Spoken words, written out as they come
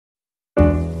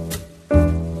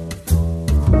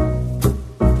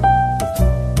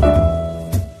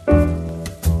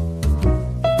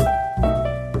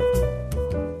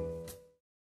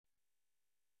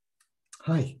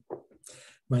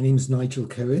My name is Nigel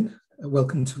Cohen.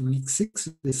 Welcome to week 6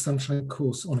 of this Sunshine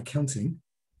course on accounting.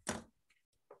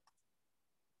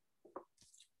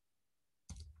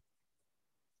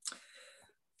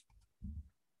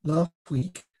 Last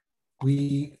week,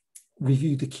 we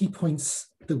reviewed the key points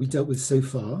that we dealt with so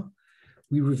far.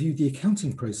 We reviewed the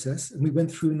accounting process and we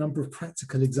went through a number of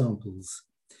practical examples.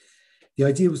 The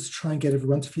idea was to try and get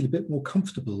everyone to feel a bit more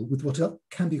comfortable with what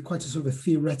can be quite a sort of a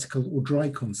theoretical or dry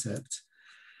concept.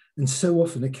 And so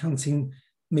often accounting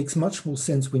makes much more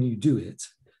sense when you do it.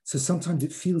 So sometimes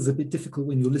it feels a bit difficult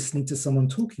when you're listening to someone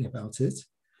talking about it.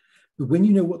 But when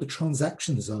you know what the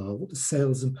transactions are, what the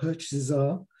sales and purchases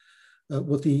are,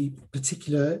 what the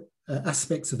particular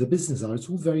aspects of the business are, it's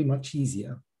all very much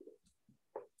easier.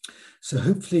 So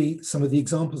hopefully some of the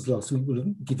examples last week will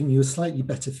have given you a slightly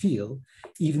better feel,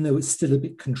 even though it's still a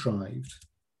bit contrived.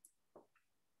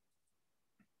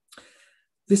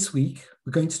 This week,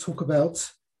 we're going to talk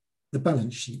about the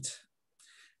balance sheet.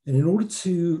 And in order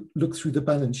to look through the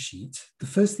balance sheet, the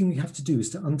first thing we have to do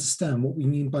is to understand what we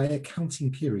mean by accounting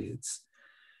periods.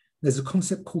 There's a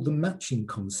concept called the matching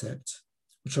concept,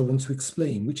 which I want to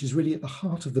explain, which is really at the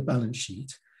heart of the balance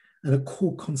sheet and a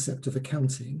core concept of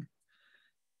accounting.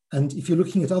 And if you're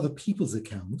looking at other people's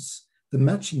accounts, the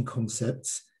matching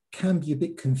concepts can be a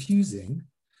bit confusing.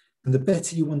 And the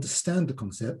better you understand the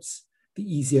concepts, the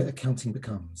easier accounting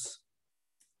becomes.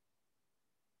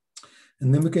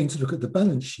 And then we're going to look at the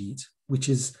balance sheet, which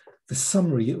is the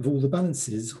summary of all the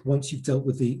balances once you've dealt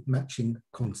with the matching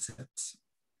concepts.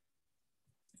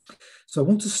 So I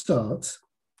want to start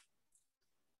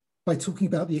by talking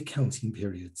about the accounting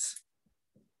periods.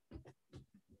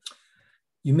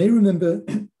 You may remember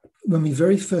when we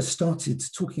very first started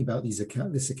talking about this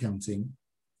accounting,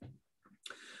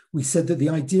 we said that the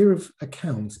idea of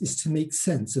accounts is to make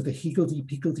sense of the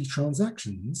higgledy-piggledy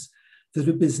transactions that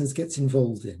a business gets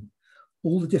involved in.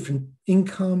 All the different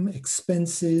income,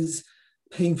 expenses,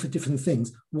 paying for different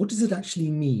things. What does it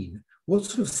actually mean? What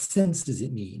sort of sense does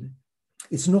it mean?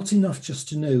 It's not enough just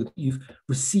to know that you've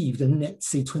received a net,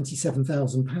 say,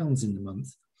 £27,000 in the month.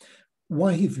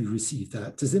 Why have you received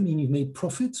that? Does it mean you've made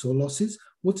profits or losses?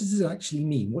 What does it actually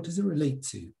mean? What does it relate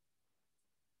to?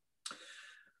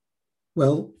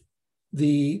 Well,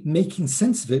 the making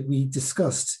sense of it we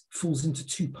discussed falls into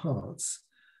two parts.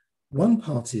 One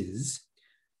part is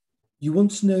you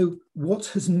want to know what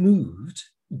has moved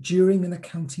during an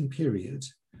accounting period.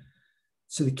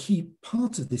 So the key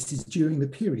part of this is during the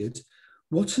period,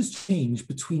 what has changed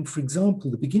between, for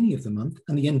example, the beginning of the month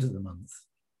and the end of the month.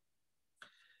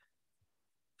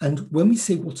 And when we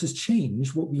say what has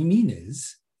changed, what we mean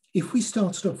is, if we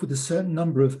started off with a certain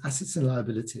number of assets and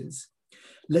liabilities,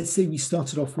 let's say we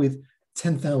started off with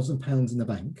 £10,000 in the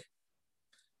bank,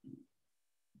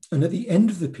 and at the end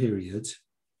of the period,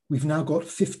 we've now got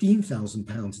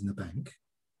 £15,000 in the bank.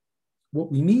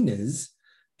 What we mean is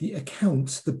the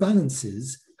accounts, the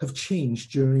balances have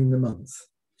changed during the month.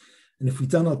 And if we've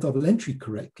done our double entry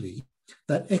correctly,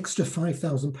 that extra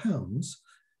 £5,000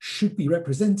 should be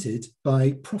represented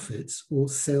by profits or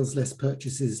sales less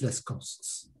purchases, less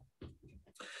costs.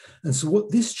 And so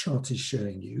what this chart is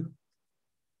showing you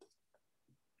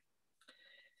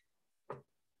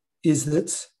is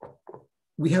that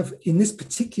we have, in this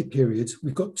particular period,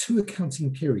 we've got two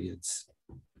accounting periods.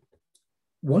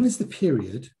 One is the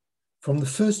period from the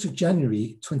 1st of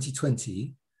January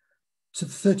 2020 to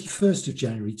the 31st of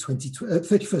January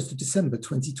 31st of December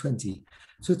 2020.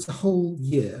 So it's a whole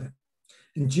year.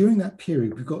 And during that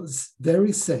period, we've got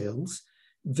various sales,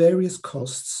 various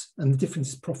costs, and the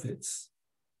difference is profits.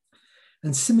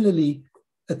 And similarly,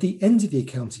 at the end of the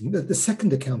accounting, the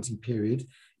second accounting period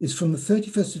is from the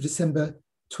 31st of December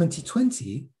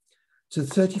 2020 to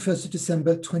the 31st of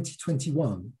December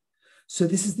 2021. So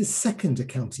this is the second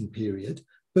accounting period.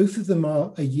 Both of them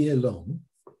are a year long.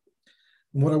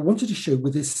 And what I wanted to show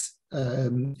with this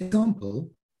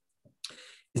example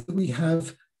is that we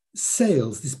have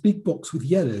sales. This big box with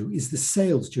yellow is the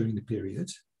sales during the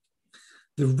period.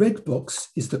 The red box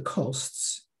is the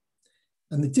costs.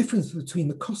 And the difference between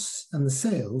the costs and the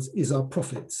sales is our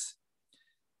profits.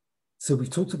 So we've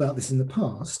talked about this in the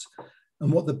past.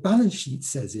 And what the balance sheet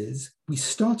says is we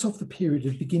start off the period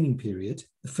of beginning period,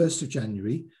 the 1st of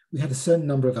January, we had a certain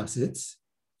number of assets.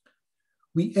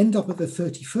 We end up at the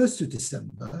 31st of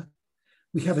December,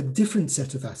 we have a different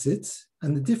set of assets,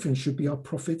 and the difference should be our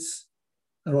profits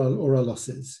or our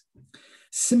losses.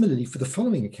 Similarly, for the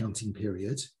following accounting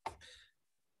period,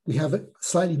 we have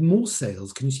slightly more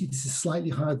sales. Can you see this is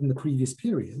slightly higher than the previous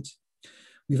period?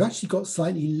 We've actually got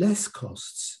slightly less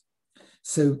costs.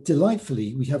 So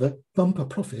delightfully, we have a bumper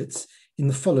profits in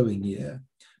the following year.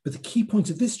 But the key point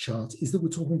of this chart is that we're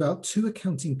talking about two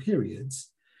accounting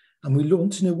periods, and we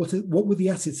want to know what were the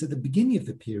assets at the beginning of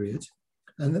the period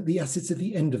and the assets at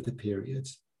the end of the period.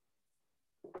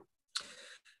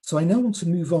 So I now want to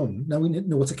move on, now we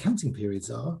know what accounting periods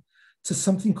are, to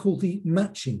something called the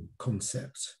matching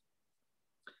concept.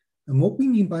 And what we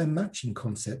mean by a matching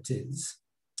concept is,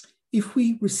 if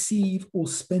we receive or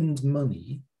spend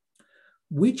money,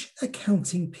 which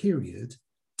accounting period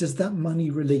does that money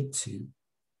relate to?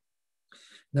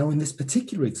 Now, in this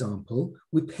particular example,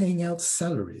 we're paying out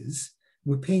salaries.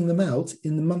 We're paying them out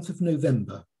in the month of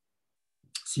November.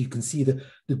 So you can see the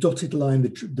dotted line,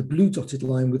 the blue dotted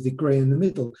line with the grey in the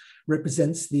middle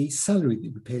represents the salary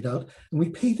that we paid out. And we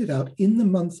paid it out in the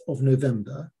month of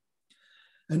November.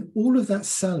 And all of that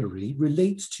salary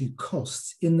relates to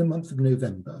costs in the month of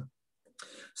November.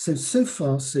 So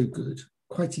far, so good.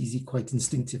 Quite easy, quite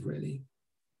instinctive, really.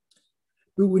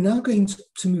 But we're now going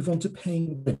to move on to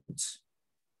paying rent.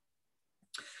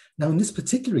 Now, in this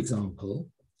particular example,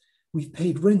 we've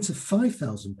paid rent of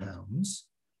 £5,000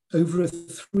 over a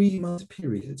 3-month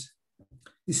period.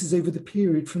 This is over the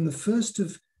period from the 1st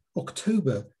of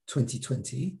October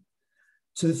 2020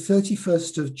 to the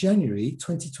 31st of January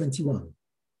 2021.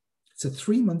 It's a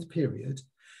 3-month period,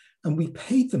 and we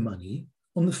paid the money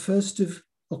on the 1st of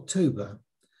October.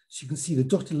 So you can see the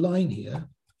dotted line here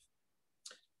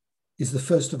is the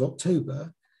 1st of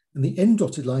October, and the end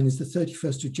dotted line is the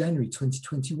 31st of January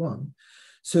 2021.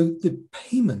 So the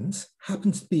payment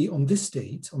happened to be on this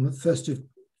date, on the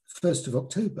 1st of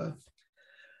October,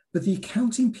 but the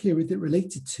accounting period that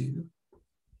related to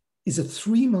is a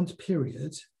 3-month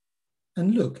period.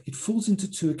 And look, it falls into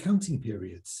 2 accounting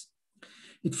periods.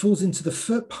 It falls into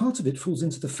the part of it falls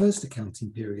into the first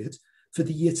accounting period for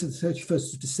the year to the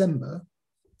 31st of December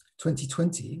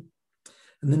 2020.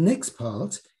 And the next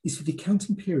part is for the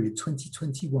accounting period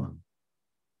 2021.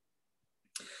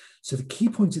 So the key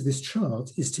point of this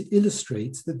chart is to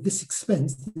illustrate that this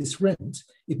expense, this rent,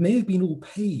 it may have been all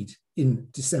paid in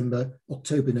December,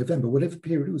 October, November, whatever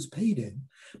period it was paid in,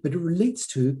 but it relates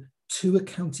to 2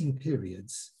 accounting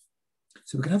periods.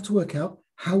 So we're going to have to work out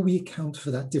how we account for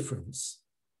that difference.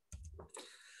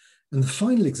 And the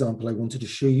final example I wanted to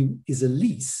show you is a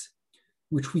lease,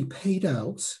 which we paid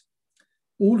out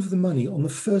all of the money on the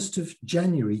 1st of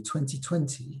January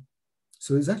 2020.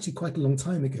 So it was actually quite a long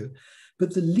time ago.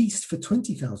 But the lease for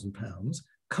 £20,000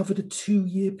 covered a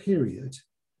 2-year period.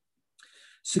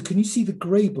 So can you see the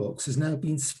grey box has now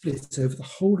been split over the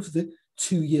whole of the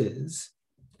 2 years?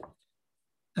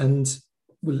 And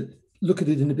we'll look at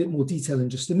it in a bit more detail in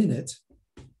just a minute.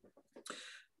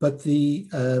 But the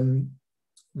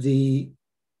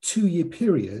 2-year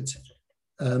period,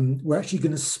 we're actually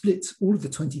going to split all of the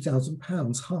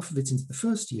 £20,000, half of it into the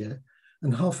first year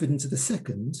and half of it into the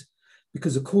second,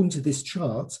 because according to this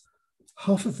chart,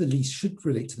 half of the lease should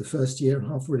relate to the first year and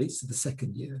half relates to the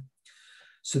second year.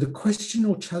 So the question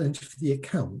or challenge for the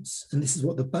accounts, and this is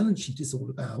what the balance sheet is all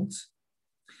about,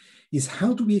 is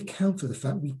how do we account for the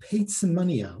fact we paid some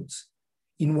money out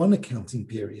in one accounting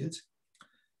period,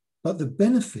 but the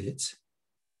benefit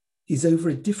is over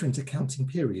a different accounting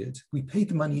period. We paid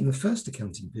the money in the first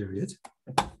accounting period,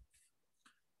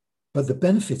 but the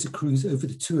benefit accrues over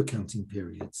the 2 accounting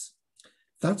periods.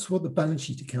 That's what the balance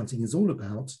sheet accounting is all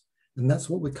about, and that's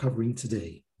what we're covering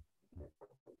today.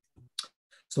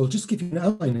 So I'll just give you an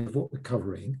outline of what we're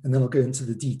covering, and then I'll go into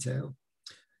the detail.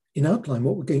 In outline,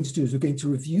 what we're going to do is we're going to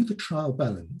review the trial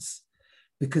balance,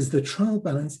 because the trial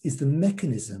balance is the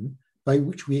mechanism by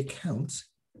which we account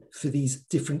for these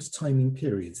different timing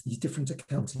periods, these different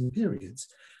accounting periods.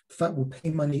 The fact we'll pay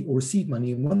money or receive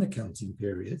money in one accounting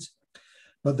period,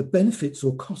 but the benefits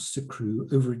or costs accrue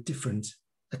over a different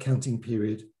accounting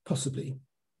period, possibly.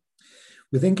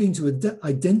 We're then going to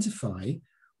identify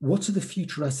what are the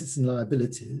future assets and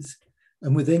liabilities,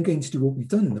 and we're then going to do what we've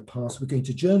done in the past. We're going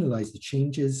to journalize the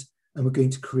changes, and we're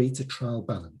going to create a trial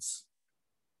balance.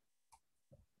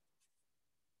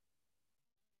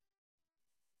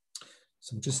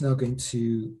 So I'm just now going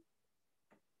to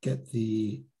get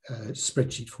the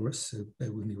spreadsheet for us, so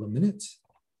bear with me 1 minute.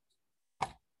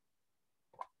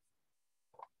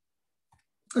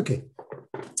 Okay,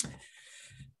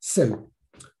 so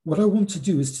what I want to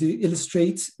do is to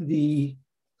illustrate the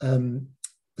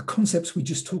concepts we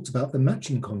just talked about, the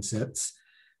matching concepts,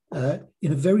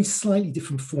 in a very slightly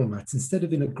different format. Instead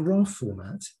of in a graph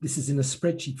format, this is in a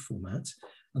spreadsheet format.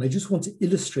 And I just want to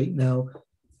illustrate now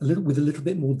with a little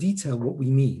bit more detail what we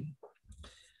mean.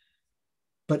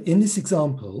 But in this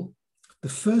example, the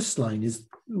first line is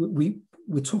we're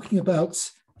talking about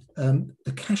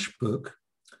the cash book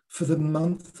for the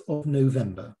month of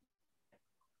November.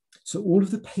 So all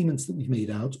of the payments that we've made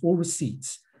out, all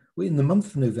receipts, were in the month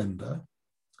of November.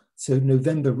 So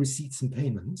November receipts and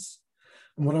payments.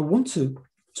 And what I want to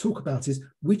talk about is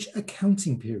which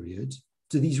accounting period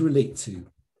do these relate to?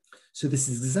 So this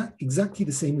is exactly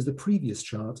the same as the previous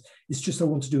chart. It's just I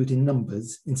want to do it in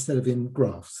numbers instead of in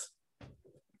graphs.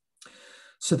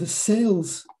 So the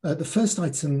sales, the first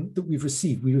item that we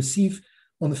received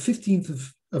on the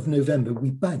 15th of November,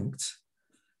 we banked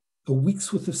a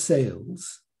week's worth of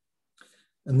sales.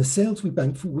 And the sales we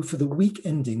banked were for the week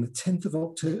ending the 10th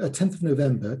of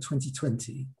November,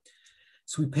 2020.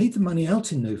 So we paid the money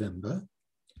out in November,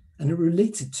 and it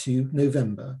related to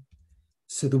November.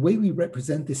 So the way we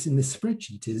represent this in this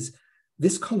spreadsheet is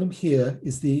this column here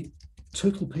is the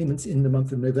total payments in the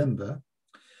month of November.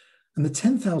 And the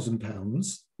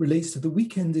 £10,000 relates to the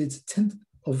week ended 10th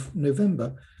of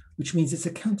November, which means it's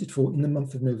accounted for in the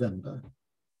month of November.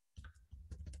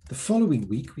 The following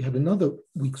week, we had another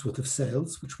week's worth of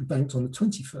sales, which we banked on the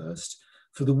 21st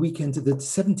for the week ended the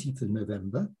 17th of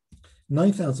November,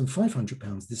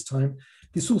 £9,500 this time.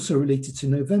 This also related to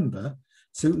November.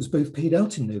 So it was both paid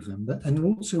out in November and it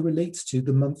also relates to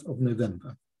the month of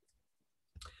November.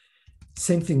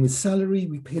 Same thing with salary.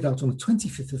 We paid out on the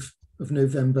 25th of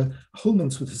November, a whole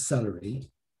month's worth of salary,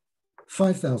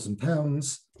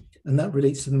 £5,000, and that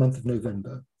relates to the month of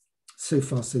November. So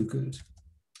far, so good.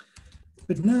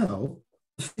 But now,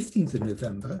 the 15th of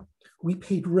November, we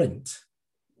paid rent.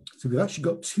 So we've actually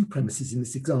got two premises in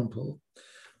this example.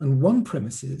 And one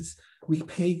premises, we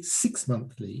pay 6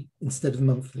 monthly instead of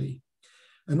monthly.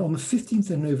 And on the 15th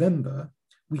of November,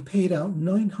 we paid out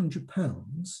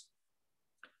 £900,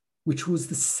 which was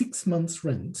the 6 months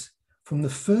rent from the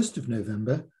 1st of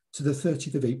November to the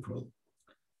 30th of April.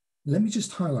 Let me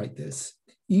just highlight this.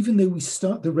 Even though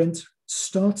the rent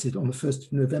started on the 1st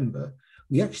of November,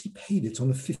 we actually paid it on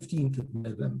the 15th of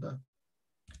November.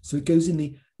 So it goes in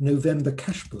the November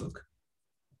cash book.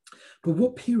 But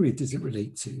what period does it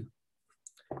relate to?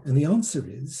 And the answer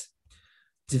is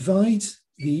divide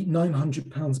the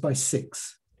 £900 by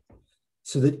 6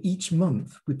 so that each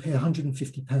month we pay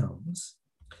 £150.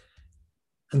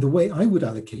 And the way I would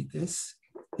allocate this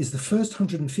is the first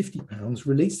 £150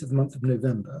 relates to the month of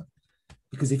November,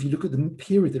 because if you look at the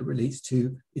period that it relates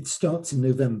to, it starts in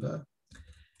November.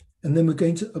 And then we're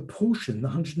going to apportion the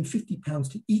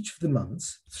 £150 to each of the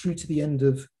months through to the end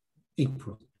of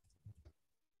April.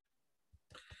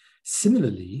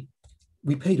 Similarly,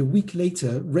 we paid a week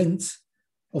later rent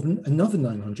of another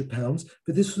 £900,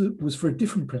 but this was for a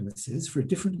different premises, for a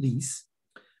different lease,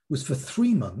 was for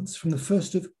 3 months from the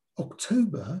 1st of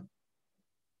October.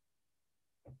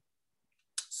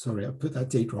 Sorry, I put that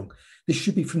date wrong. This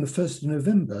should be from the 1st of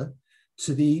November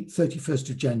to the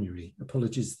 31st of January.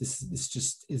 Apologies, this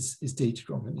just is dated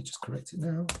wrong. Let me just correct it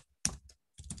now.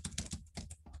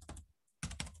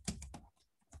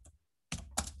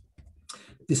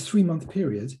 This 3-month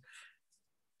period.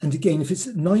 And again, if it's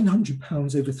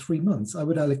 £900 over 3 months, I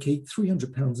would allocate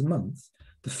 £300 a month.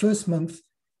 The first month,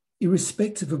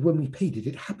 irrespective of when we paid it,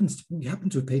 we happen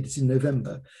to have paid it in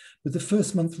November, but the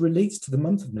first month relates to the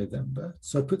month of November.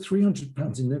 So I put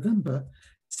 £300 in November,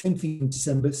 same thing in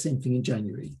December, same thing in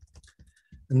January.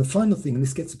 And the final thing, and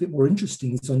this gets a bit more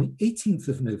interesting, is on the 18th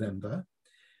of November,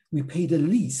 we paid a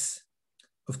lease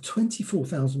of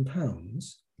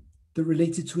 £24,000 that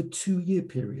related to a 2-year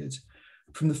period,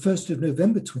 from the 1st of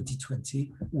November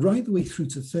 2020 right the way through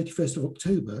to the 31st of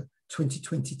October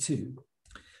 2022.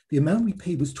 The amount we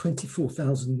paid was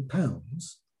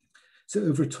 £24,000. So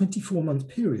over a 24-month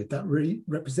period, that really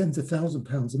represents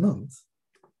 £1,000 a month.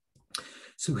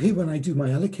 So here, when I do my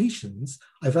allocations,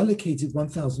 I've allocated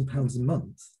 £1,000 a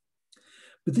month.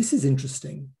 But this is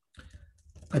interesting.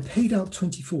 I paid out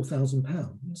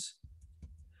 £24,000.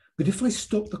 But if I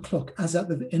stop the clock as at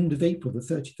the end of April, the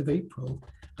 30th of April,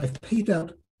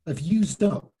 I've used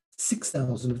up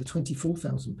 £6,000 of the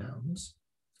 £24,000.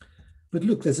 But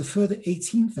look, there's a further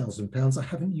 £18,000 I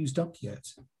haven't used up yet.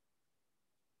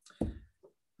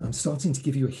 I'm starting to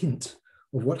give you a hint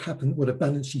of what a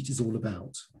balance sheet is all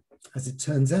about. As it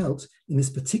turns out, in this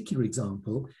particular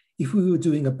example, if we were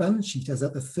doing a balance sheet as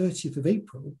at the 30th of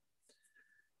April,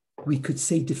 we could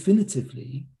say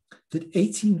definitively that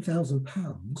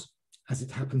 £18,000, as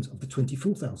it happens, of the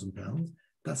 £24,000,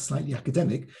 that's slightly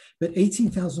academic, but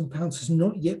 £18,000 has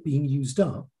not yet been used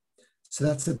up. So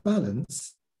that's a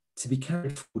balance to be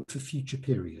carried forward for future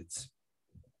periods.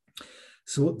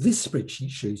 So what this spreadsheet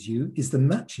shows you is the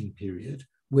matching period,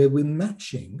 where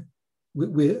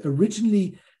we're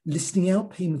originally listing out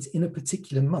payments in a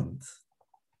particular month,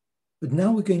 but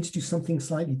now we're going to do something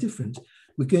slightly different.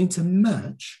 We're going to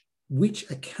match which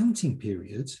accounting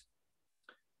period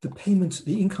the payment,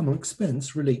 the income or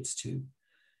expense relates to.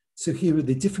 So here are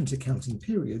the different accounting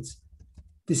periods.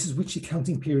 This is which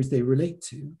accounting periods they relate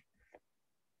to.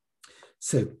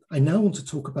 So I now want to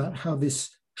talk about how this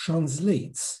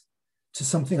translates to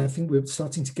something I think we're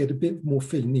starting to get a bit more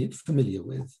familiar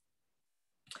with.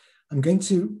 I'm going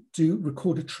to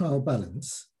record a trial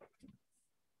balance.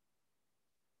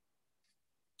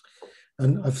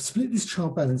 And I've split this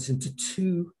trial balance into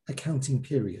two accounting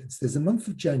periods. There's the month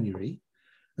of January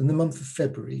and the month of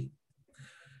February.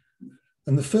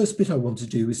 And the first bit I want to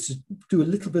do is to do a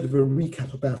little bit of a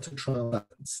recap about a trial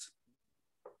balance.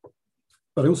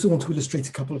 But I also want to illustrate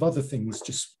a couple of other things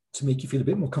just to make you feel a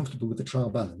bit more comfortable with the trial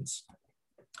balance.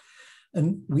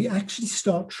 And we actually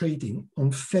start trading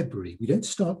on February. We don't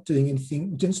start doing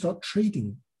anything, we don't start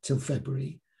trading till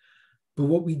February. But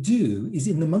what we do is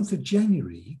in the month of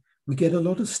January, we get a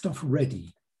lot of stuff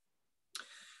ready.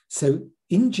 So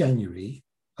in January,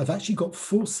 I've actually got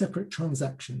 4 separate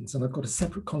transactions, and I've got a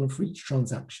separate column for each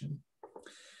transaction.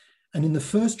 And in the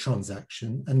first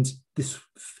transaction, and this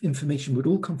information would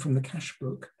all come from the cash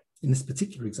book in this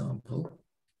particular example.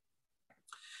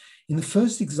 In the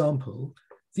first example,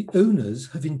 the owners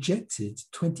have injected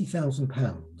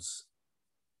 £20,000.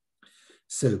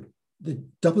 So the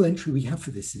double entry we have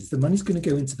for this is the money's going to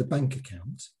go into the bank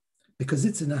account because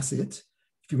it's an asset.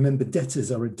 If you remember,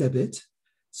 debtors are a debit.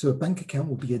 So a bank account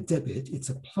will be a debit, it's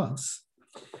a plus.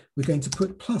 We're going to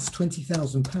put plus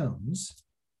 £20,000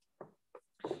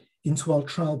 into our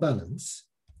trial balance.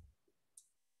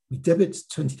 We debit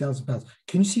 £20,000.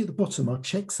 Can you see at the bottom, our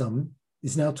checksum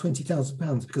is now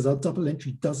 £20,000 because our double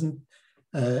entry doesn't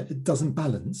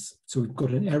balance. So we've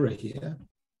got an error here.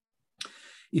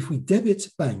 If we debit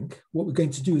bank, what we're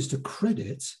going to do is to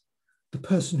credit the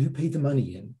person who paid the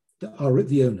money in, the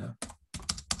owner.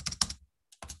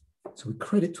 So we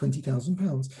credit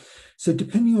 £20,000. So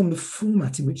depending on the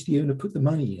format in which the owner put the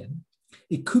money in,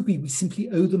 it could be we simply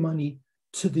owe the money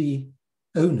to the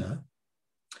owner,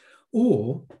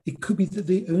 or it could be that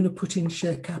the owner put in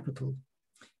share capital.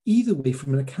 Either way,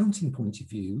 from an accounting point of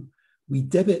view, we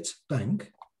debit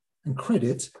bank and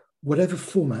credit whatever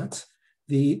format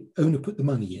the owner put the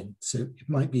money in. So it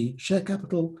might be share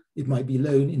capital, it might be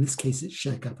loan. In this case, it's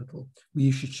share capital. We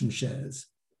issued some shares.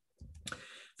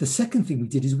 The second thing we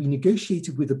did is we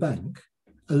negotiated with the bank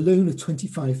a loan of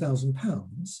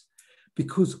 £25,000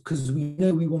 because we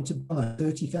know we want to buy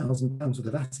 £30,000 worth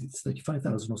of assets,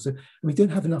 35,000 or so, and we don't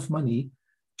have enough money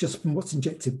just from what's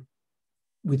injected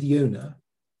with the owner.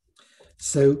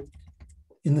 So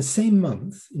in the same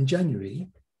month, in January,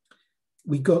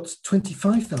 we got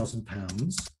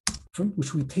 £25,000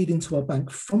 which we paid into our bank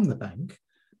from the bank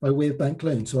by way of bank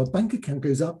loan. So our bank account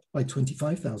goes up by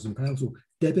 £25,000 or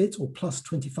debit or plus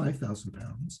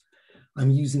 £25,000. I'm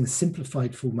using the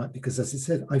simplified format because, as I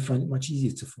said, I find it much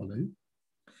easier to follow.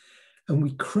 And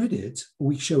we credit, or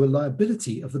we show a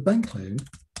liability of the bank loan.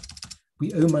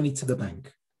 We owe money to the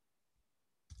bank.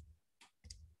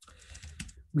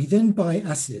 We then buy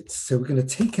assets. So we're going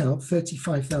to take out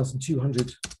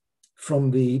 35,200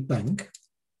 from the bank.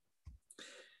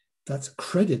 That's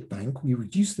credit bank. We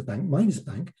reduce the bank minus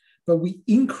bank, but we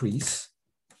increase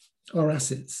our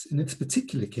assets. In this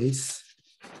particular case,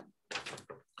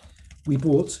 we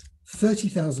bought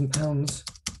 £30,000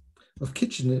 of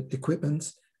kitchen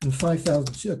equipment and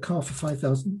a car for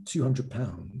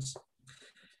 £5,200.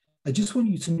 I just want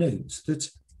you to note that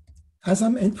as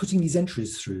I'm putting these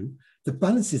entries through, the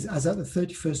balances as at the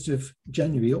 31st of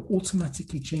January are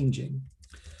automatically changing.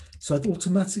 So I've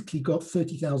automatically got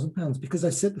 £30,000 because I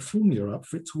set the formula up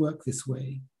for it to work this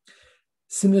way.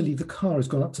 Similarly, the car has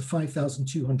gone up to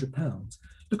 £5,200.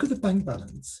 Look at the bank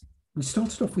balance. We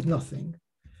started off with nothing.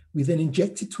 We then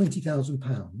injected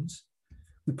 £20,000.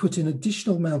 We put in an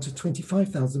additional amount of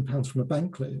 £25,000 from a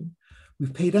bank loan.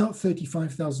 We've paid out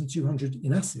 £35,200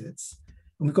 in assets,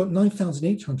 and we've got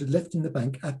 £9,800 left in the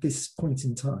bank at this point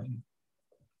in time.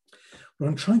 What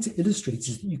I'm trying to illustrate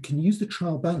is that you can use the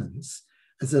trial balance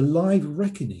as a live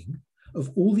reckoning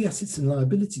of all the assets and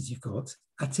liabilities you've got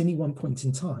at any one point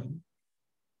in time.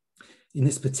 In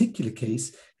this particular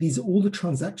case, these are all the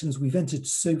transactions we've entered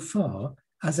so far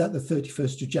as at the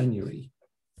 31st of January.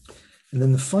 And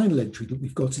then the final entry that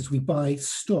we've got is we buy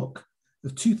stock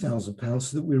of £2,000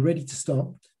 so that we're ready to start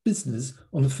business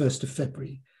on the 1st of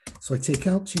February. So I take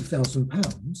out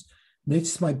 £2,000.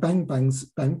 Notice my bank balance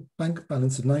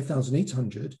of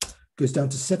 9,800 goes down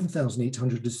to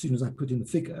 7,800 as soon as I put in the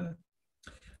figure.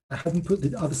 I haven't put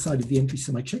the other side of the entry,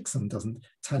 so my checksum doesn't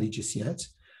tally just yet.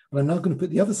 But I'm now going to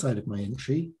put the other side of my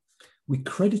entry. We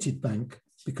credited bank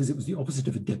because it was the opposite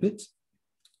of a debit.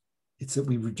 It's that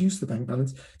we reduce the bank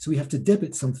balance. So we have to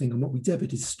debit something, and what we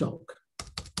debit is stock.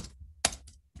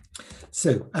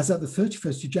 So as at the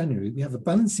 31st of January, we have a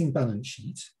balancing balance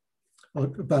sheet, or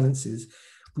balances.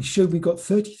 We showed we got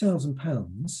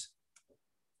 £30,000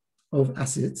 of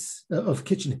assets, of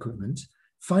kitchen equipment,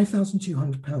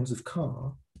 £5,200 of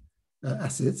car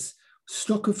assets,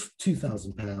 stock of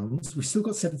 £2,000. We've still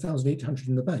got £7,800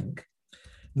 in the bank.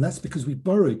 And that's because we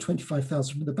borrowed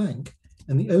 £25,000 from the bank,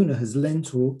 and the owner has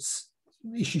lent or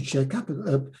issued share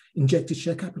capital, injected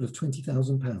share capital of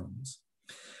 £20,000.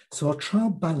 So our trial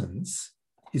balance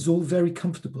is all very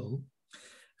comfortable,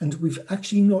 and we've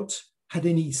actually not had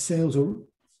any sales or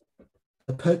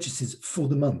purchases for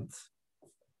the month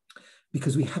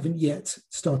because we haven't yet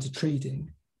started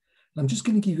trading. And I'm just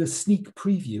going to give you a sneak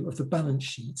preview of the balance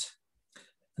sheet.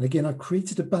 And again, I've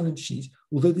created a balance sheet.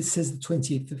 Although this says the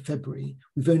 28th of February,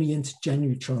 we've only entered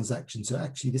January transactions. So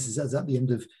actually this is as at the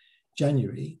end of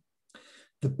January.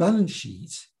 The balance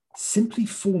sheet simply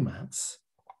formats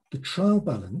the trial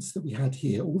balance that we had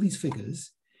here, all these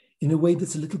figures, in a way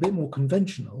that's a little bit more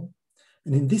conventional.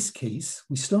 And in this case,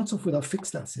 we start off with our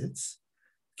fixed assets.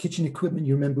 Kitchen equipment,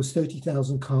 you remember, was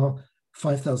 30,000, car,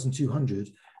 5,200,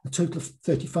 a total of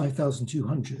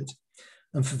 35,200.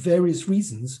 And for various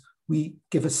reasons, we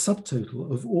give a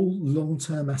subtotal of all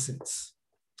long-term assets.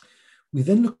 We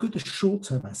then look at the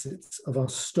short-term assets of our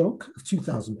stock of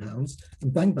 £2,000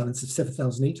 and bank balance of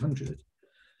 7,800.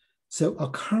 So our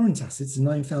current assets are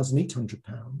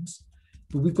 £9,800,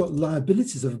 but we've got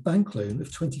liabilities of a bank loan of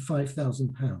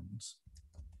 £25,000.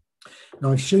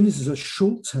 Now I've shown this as a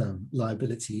short-term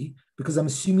liability because I'm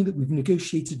assuming that we've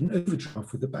negotiated an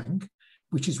overdraft with the bank,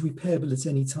 which is repayable at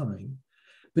any time.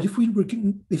 But if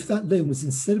that loan was,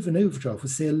 instead of an overdraft,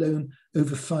 was say a loan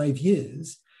over 5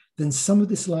 years, then some of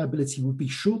this liability would be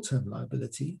short-term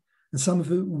liability and some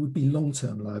of it would be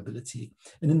long-term liability.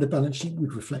 And in the balance sheet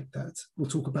would reflect that. We'll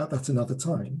talk about that another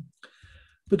time.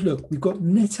 But look, we've got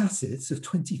net assets of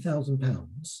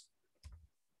 £20,000.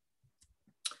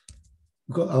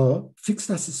 We've got our fixed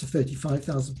assets of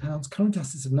 £35,000, current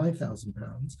assets of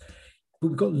 £9,000, but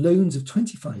we've got loans of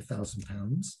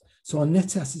 £25,000. So our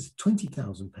net assets are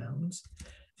 £20,000.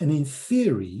 And in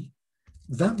theory,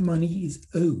 that money is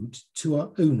owed to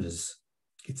our owners.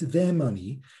 It's their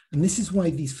money. And this is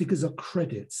why these figures are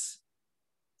credits.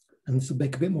 And this will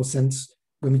make a bit more sense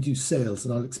when we do sales,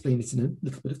 and I'll explain it in a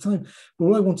little bit of time. But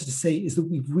all I wanted to say is that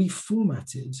we've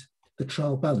reformatted the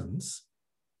trial balance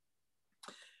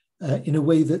in a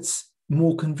way that's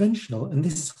more conventional, and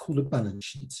this is called a balance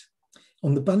sheet.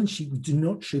 On the balance sheet, we do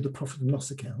not show the profit and loss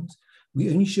account.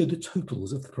 We only show the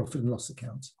totals of the profit and loss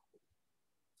account.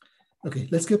 Okay,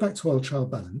 let's go back to our trial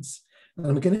balance. And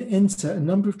I'm going to enter a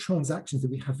number of transactions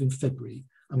that we have in February.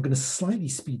 I'm going to slightly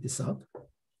speed this up.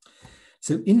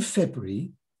 So in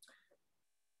February,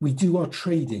 we do our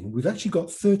trading. We've actually got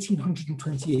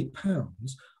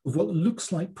 £1,328 of what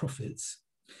looks like profits.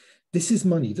 This is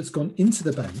money that's gone into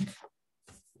the bank.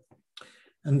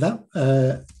 And that,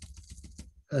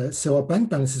 so our bank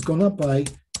balance has gone up by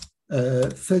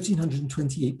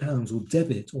 £1,328 or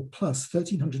debit or plus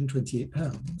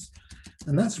 £1,328.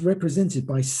 And that's represented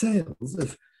by sales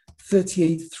of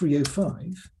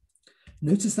 38,305.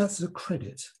 Notice that's a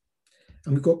credit.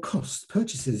 And we've got costs,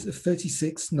 purchases of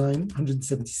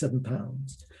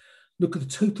 £36,977. Look at the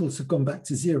totals have gone back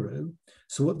to zero.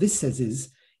 So what this says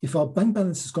is, if our bank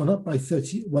balance has gone up by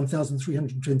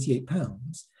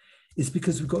 £1,328, it's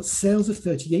because we've got sales of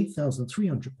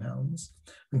 £38,300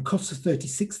 and costs of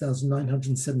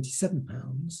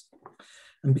 £36,977.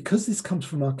 And because this comes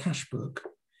from our cash book,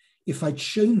 if I'd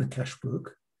shown the cash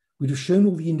book, we'd have shown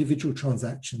all the individual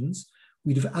transactions,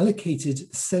 we'd have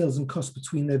allocated sales and costs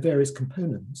between their various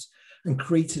components and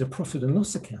created a profit and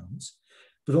loss account.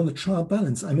 But on the trial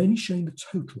balance, I'm only showing the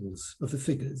totals of the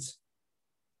figures.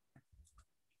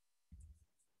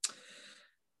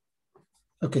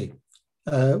 Okay,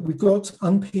 we've got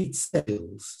unpaid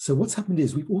sales. So what's happened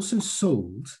is we've also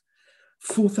sold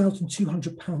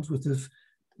 £4,200 worth of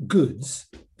goods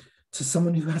to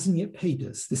someone who hasn't yet paid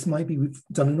us. This might be we've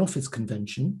done an office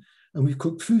convention and we've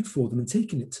cooked food for them and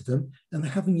taken it to them and they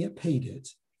haven't yet paid it.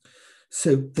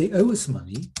 So they owe us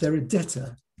money, they're a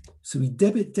debtor. So we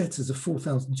debit debtors of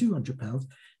 £4,200.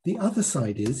 The other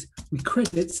side is we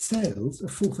credit sales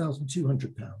of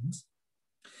 £4,200.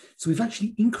 So we've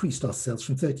actually increased our sales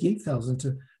from 38,000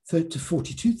 to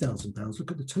 £42,000.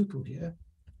 Look at the total here.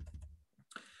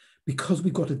 Because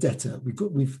we've got a debtor,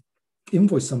 we've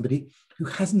invoiced somebody who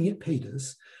hasn't yet paid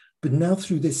us, but now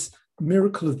through this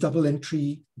miracle of double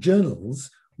entry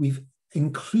journals, we've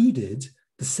included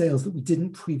the sales that we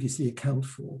didn't previously account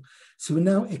for. So we're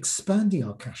now expanding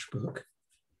our cash book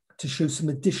to show some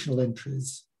additional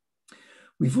entries.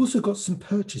 We've also got some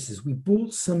purchases. We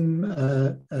bought some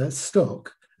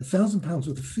stock, £1,000 worth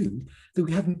of food that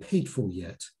we haven't paid for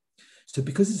yet. So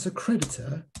because it's a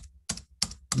creditor,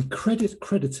 we credit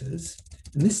creditors,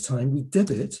 and this time we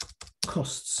debit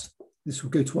costs. This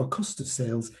would go to our cost of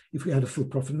sales if we had a full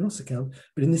profit and loss account.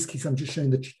 But in this case, I'm just showing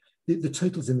the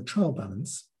totals in the trial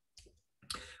balance.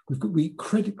 We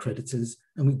credit creditors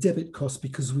and we debit costs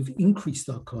because we've increased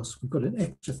our costs. We've got an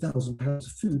extra £1,000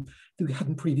 of food that we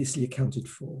hadn't previously accounted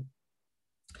for.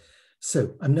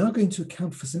 So I'm now going to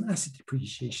account for some asset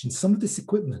depreciation. Some of this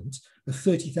equipment of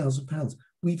 £30,000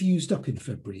 we've used up in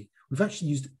February. We've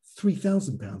actually used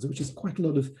 £3,000, which is quite a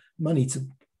lot of money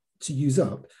to use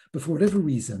up. But for whatever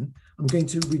reason, I'm going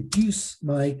to reduce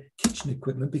my kitchen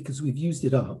equipment because we've used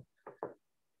it up.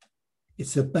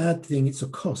 It's a bad thing, it's a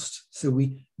cost. So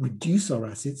we reduce our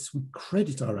assets, we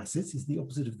credit our assets, is the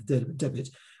opposite of the debit.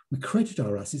 We credit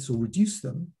our assets or reduce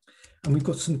them, and we've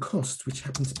got some costs, which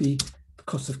happen to be the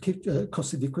cost of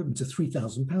the equipment of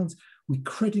 £3,000. We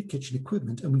credit kitchen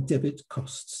equipment and we debit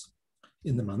costs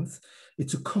in the month.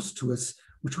 It's a cost to us,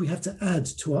 which we have to add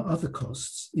to our other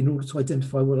costs in order to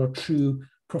identify what our true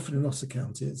profit and loss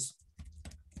account is.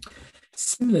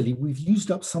 Similarly, we've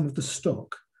used up some of the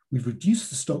stock. We've reduced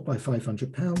the stock by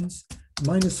 £500,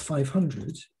 minus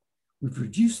 500. We've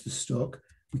reduced the stock,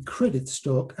 we credit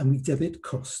stock, and we debit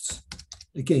costs.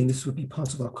 Again, this would be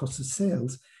part of our cost of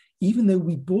sales. Even though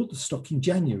we bought the stock in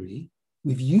January,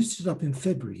 we've used it up in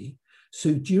February.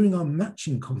 So during our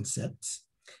matching concepts,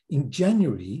 in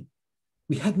January,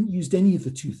 we hadn't used any of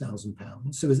the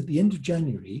 £2,000. So as at the end of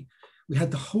January, we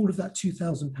had the whole of that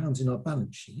 £2,000 in our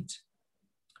balance sheet.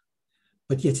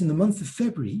 But yet in the month of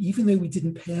February, even though we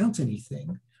didn't pay out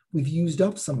anything, we've used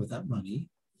up some of that money.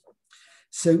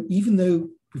 So even though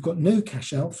we've got no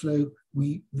cash outflow,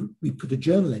 we put a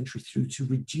journal entry through to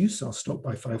reduce our stock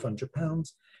by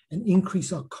 £500 and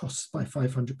increase our costs by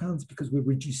 £500 because we're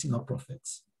reducing our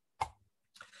profits.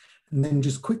 And then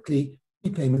just quickly,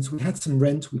 repayments, we had some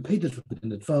rent, we paid a little bit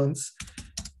in advance.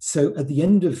 So at the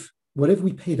end of whatever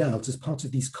we paid out as part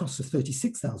of these costs of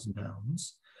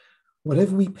 £36,000,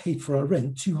 whatever we paid for our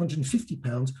rent,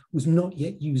 £250, was not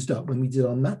yet used up when we did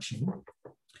our matching.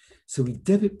 So we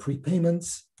debit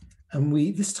prepayments, and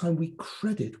this time we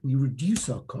credit, we reduce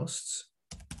our costs.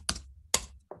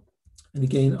 And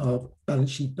again, our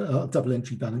balance sheet, our double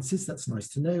entry balances, that's nice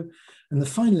to know. And the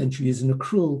final entry is an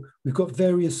accrual. We've got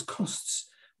various costs,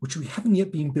 which we haven't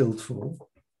yet been billed for.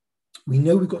 We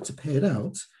know we've got to pay it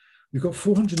out. We've got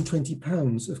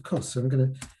 £420 of costs. So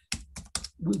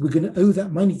we're going to owe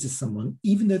that money to someone,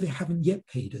 even though they haven't yet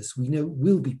paid us. We know it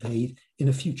will be paid in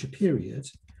a future period.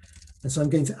 And so I'm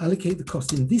going to allocate the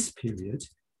cost in this period,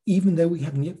 even though we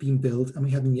haven't yet been billed and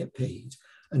we haven't yet paid.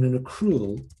 And an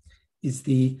accrual is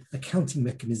the accounting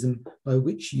mechanism by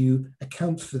which you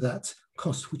account for that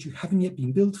cost, which you haven't yet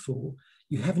been billed for,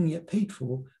 you haven't yet paid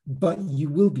for, but you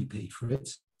will be paid for it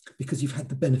because you've had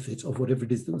the benefit of whatever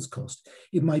it is that was cost.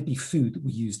 It might be food that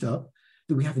we used up,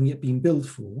 that we haven't yet been billed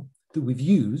for, that we've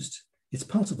used. It's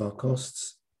part of our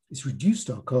costs. It's reduced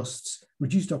our costs,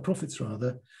 reduced our profits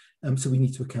rather, so we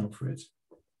need to account for it.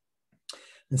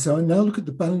 And so I now look at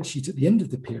the balance sheet at the end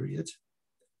of the period.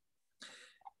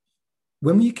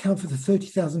 When we account for the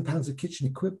 £30,000 of kitchen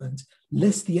equipment,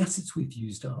 less the assets we've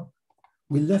used up,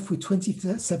 we're left with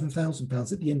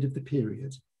 £27,000 at the end of the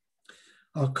period.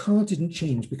 Our car didn't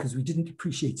change because we didn't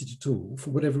depreciate it at all.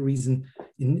 For whatever reason,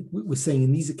 we're saying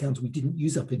in these accounts, we didn't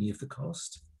use up any of the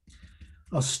cost.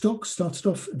 Our stock started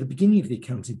off at the beginning of the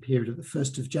accounting period at the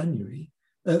 1st of January,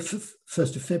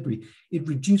 1st of February. It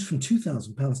reduced from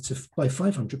 £2,000 by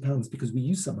 £500 because we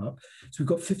used some up. So we've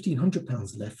got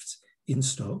 £1,500 left in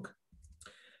stock.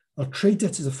 Our trade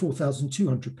debtors are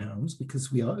 £4,200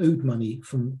 because we are owed money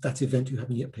from that event who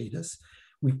haven't yet paid us.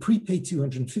 We prepaid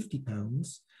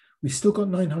 £250. We've still got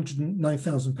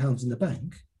 £9,000 in the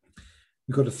bank.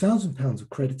 We've got £1,000 of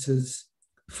creditors,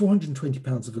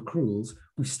 £420 of accruals.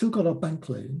 We've still got our bank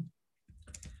loan.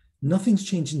 Nothing's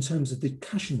changed in terms of the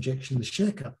cash injection, the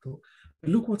share capital.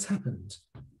 But look what's happened.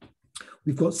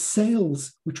 We've got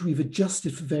sales, which we've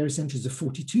adjusted for various entries of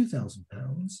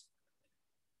 £42,000.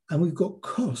 And we've got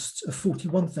costs of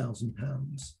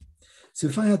 £41,000. So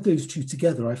if I add those two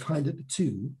together, I find that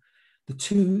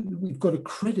we've got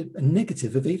a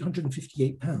negative of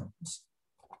 £858.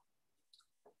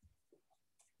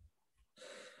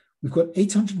 We've got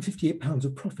 £858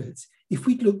 of profits. If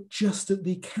we look just at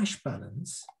the cash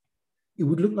balance, it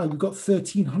would look like we've got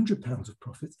 £1,300 of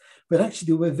profits, but actually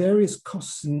there were various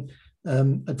costs and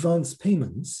advance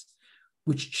payments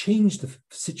which changed the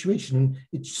situation.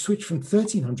 It switched from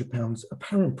 £1,300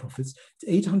 apparent profits to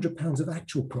 £800 of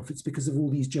actual profits because of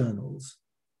all these journals.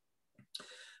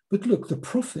 But look, the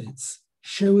profits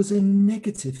show us a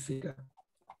negative figure.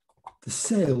 The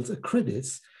sales are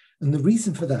credits. And the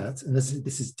reason for that, and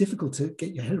this is difficult to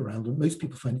get your head around, and most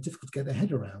people find it difficult to get their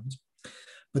head around,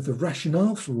 but the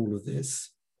rationale for all of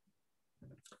this,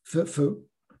 for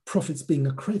profits being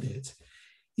a credit,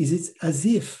 is it's as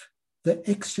if the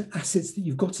extra assets that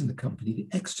you've got in the company, the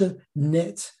extra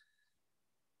net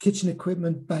kitchen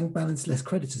equipment, bank balance, less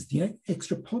creditors, the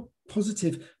extra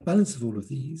positive balance of all of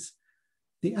these,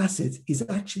 the asset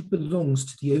actually belongs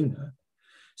to the owner.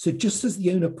 So just as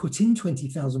the owner put in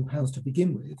 £20,000 to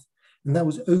begin with, and that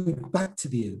was owed back to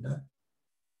the owner,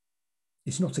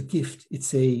 it's not a gift,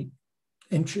 it's an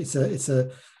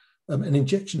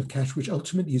injection of cash which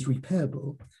ultimately is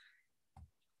repayable.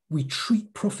 We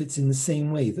treat profits in the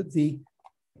same way, that the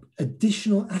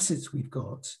additional assets we've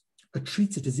got are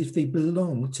treated as if they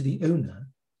belong to the owner.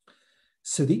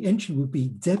 So the entry would be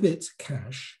debit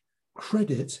cash,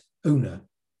 credit owner,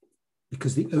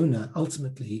 because the owner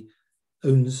ultimately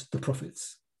owns the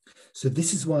profits. So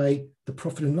this is why the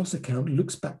profit and loss account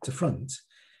looks back to front,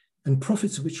 and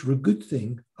profits which are a good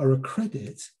thing are a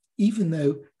credit, even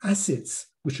though assets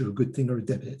which are a good thing are a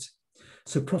debit.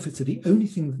 So profits are the only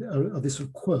thing that are this sort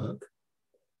of quirk.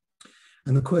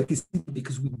 And the quirk is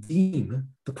because we deem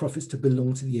the profits to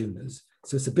belong to the owners.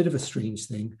 So it's a bit of a strange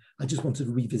thing. I just wanted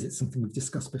to revisit something we've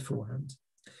discussed beforehand.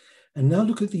 And now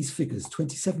look at these figures: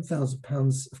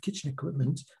 £27,000 of kitchen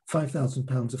equipment,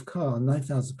 £5,000 of car,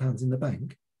 £9,000 in the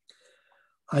bank.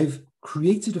 I've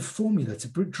created a formula to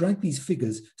drag these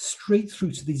figures straight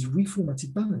through to these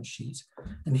reformatted balance sheets.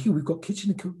 And here we've got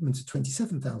kitchen equipment of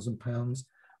 £27,000,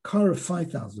 car of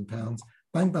 £5,000,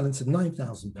 bank balance of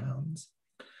 £9,000.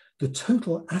 The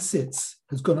total assets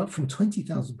has gone up from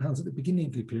 £20,000 at the beginning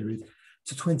of the period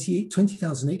to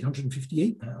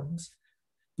 £20,858,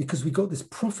 because we got this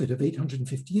profit of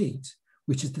 £858,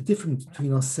 which is the difference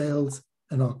between our sales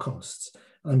and our costs.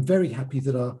 And I'm very happy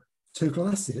that our total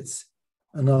assets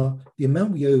and the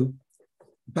amount we owe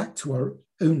back to our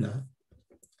owner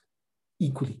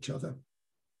equal each other.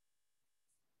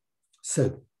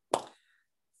 So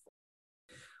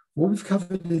what we've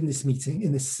covered in this meeting,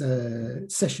 in this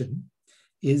session,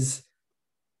 is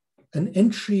an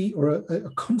entry or a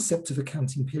concept of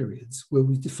accounting periods, where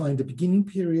we defined a beginning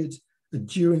period, a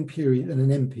during period, and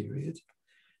an end period.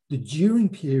 The during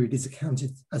period is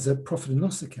accounted as a profit and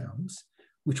loss account,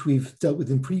 which we've dealt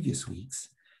with in previous weeks.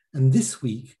 And this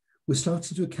week, we're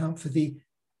starting to account for the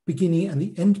beginning and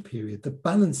the end period, the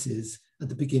balances at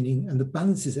the beginning and the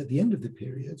balances at the end of the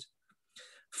period,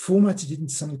 formatted in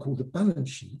something called the balance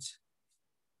sheet.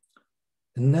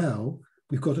 And now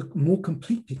we've got a more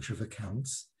complete picture of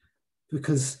accounts,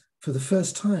 because for the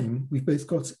first time, we've both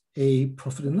got a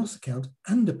profit and loss account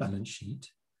and a balance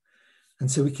sheet. And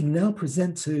so we can now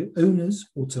present to owners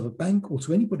or to a bank or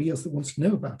to anybody else that wants to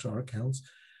know about our accounts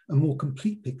a more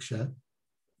complete picture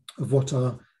of what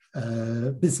our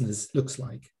business looks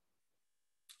like.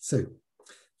 So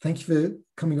thank you for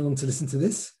coming along to listen to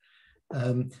this.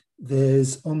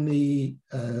 There's on the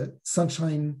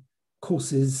Sunshine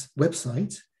Courses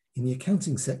website, in the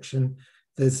accounting section,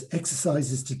 there's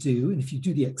exercises to do. And if you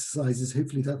do the exercises,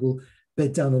 hopefully that will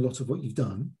bed down a lot of what you've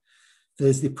done.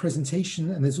 There's the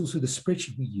presentation, and there's also the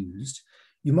spreadsheet we used.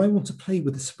 You might want to play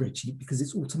with the spreadsheet because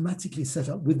it's automatically set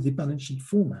up with the balance sheet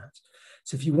format.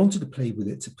 So if you wanted to play with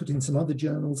it, to put in some other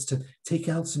journals, to take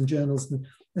out some journals,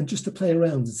 and just to play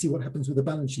around and see what happens with the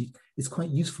balance sheet, it's quite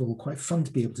useful, quite fun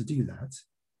to be able to do that.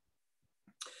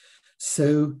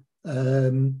 So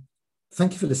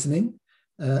thank you for listening.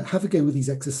 Have a go with these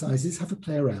exercises, have a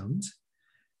play around,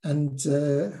 and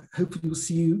hopefully we'll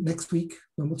see you next week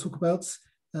when we'll talk about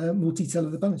more detail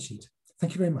of the balance sheet.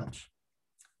 Thank you very much.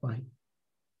 Bye.